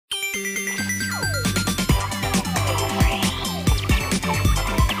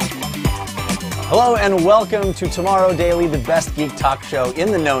Hello and welcome to Tomorrow Daily, the best geek talk show in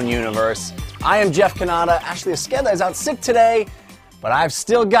the known universe. I am Jeff Kanata. Ashley Esqueda is out sick today, but I've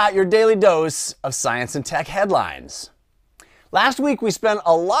still got your daily dose of science and tech headlines. Last week we spent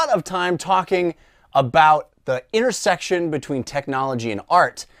a lot of time talking about the intersection between technology and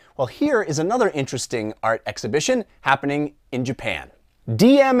art. Well, here is another interesting art exhibition happening in Japan.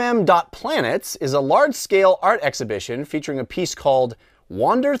 DMM.Planets is a large-scale art exhibition featuring a piece called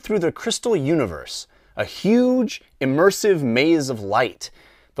Wander Through the Crystal Universe, a huge, immersive maze of light.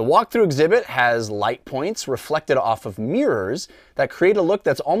 The walkthrough exhibit has light points reflected off of mirrors that create a look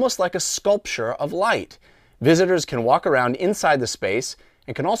that's almost like a sculpture of light. Visitors can walk around inside the space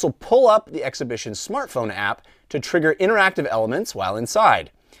and can also pull up the exhibition's smartphone app to trigger interactive elements while inside.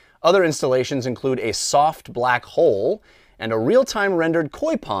 Other installations include a soft black hole and a real-time rendered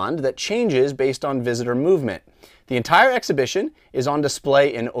koi pond that changes based on visitor movement. The entire exhibition is on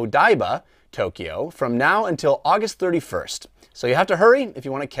display in Odaiba, Tokyo, from now until August 31st. So you have to hurry if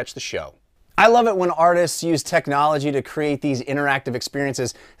you want to catch the show. I love it when artists use technology to create these interactive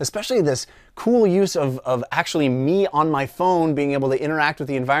experiences, especially this cool use of actually me on my phone being able to interact with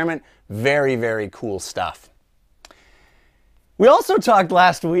the environment. Very, very cool stuff. We also talked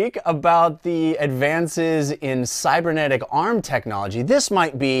last week about the advances in cybernetic arm technology. This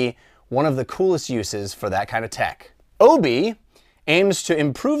might be one of the coolest uses for that kind of tech. Obi aims to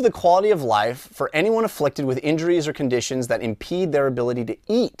improve the quality of life for anyone afflicted with injuries or conditions that impede their ability to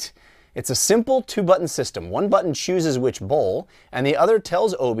eat. It's a simple two-button system. One button chooses which bowl, and the other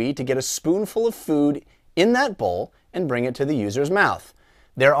tells Obi to get a spoonful of food in that bowl and bring it to the user's mouth.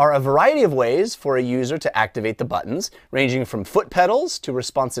 There are a variety of ways for a user to activate the buttons, ranging from foot pedals to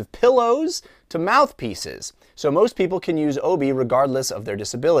responsive pillows to mouthpieces. So most people can use Obi regardless of their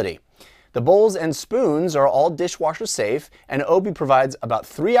disability. The bowls and spoons are all dishwasher safe, and Obi provides about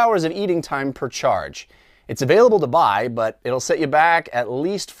 3 hours of eating time per charge. It's available to buy, but it'll set you back at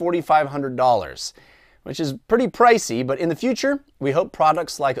least $4,500, which is pretty pricey, but in the future, we hope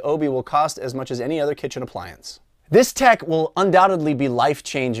products like Obi will cost as much as any other kitchen appliance. This tech will undoubtedly be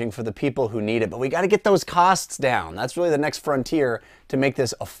life-changing for the people who need it, but we got to get those costs down. That's really the next frontier to make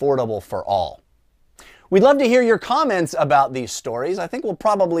this affordable for all. We'd love to hear your comments about these stories. I think we'll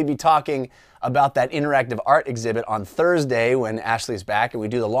probably be talking about that interactive art exhibit on Thursday when Ashley's back and we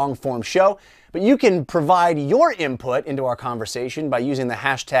do the long-form show. But you can provide your input into our conversation by using the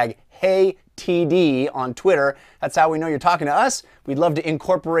hashtag HeyTD on Twitter. That's how we know you're talking to us. We'd love to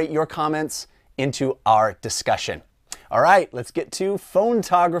incorporate your comments into our discussion. All right, let's get to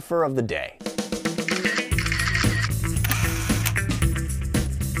Phonetographer of the Day.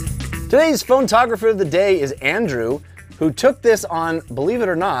 Today's Phonetographer of the Day is Andrew, who took this on, believe it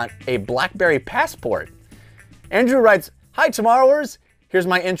or not, a BlackBerry Passport. Andrew writes, "Hi Tomorrowers, here's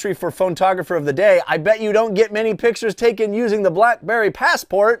my entry for Phonetographer of the Day. I bet you don't get many pictures taken using the BlackBerry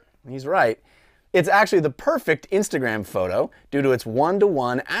Passport." He's right. It's actually the perfect Instagram photo due to its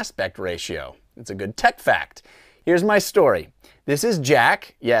 1:1 aspect ratio. It's a good tech fact. Here's my story. This is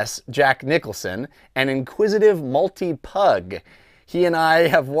Jack, yes, Jack Nicholson, an inquisitive multi-pug. He and I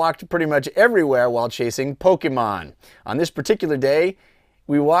have walked pretty much everywhere while chasing Pokemon. On this particular day,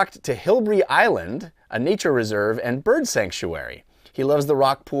 we walked to Hilbrey Island, a nature reserve and bird sanctuary. He loves the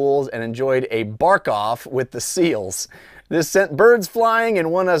rock pools and enjoyed a bark-off with the seals. This sent birds flying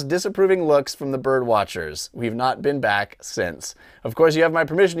and won us disapproving looks from the bird watchers. We've not been back since. Of course, you have my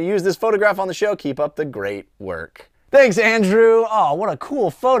permission to use this photograph on the show. Keep up the great work. Thanks, Andrew. Oh, what a cool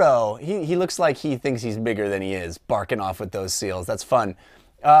photo. He looks like he thinks he's bigger than he is, barking off with those seals. That's fun.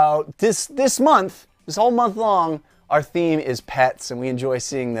 This whole month long, our theme is pets, and we enjoy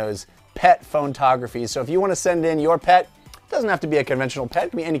seeing those pet phonographies. So if you want to send in your pet, it doesn't have to be a conventional pet. It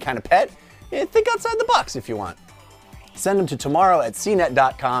can be any kind of pet. Think outside the box if you want. Send them to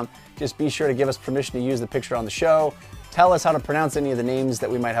tomorrow@cnet.com. Just be sure to give us permission to use the picture on the show. Tell us how to pronounce any of the names that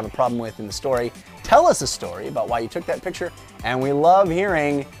we might have a problem with in the story. Tell us a story about why you took that picture. And we love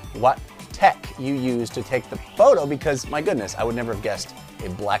hearing what tech you used to take the photo because, my goodness, I would never have guessed a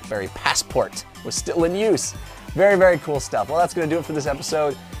BlackBerry Passport was still in use. Very, very cool stuff. Well, that's going to do it for this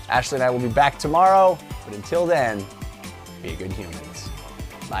episode. Ashley and I will be back tomorrow. But until then, be good humans.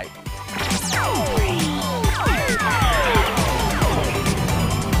 Bye.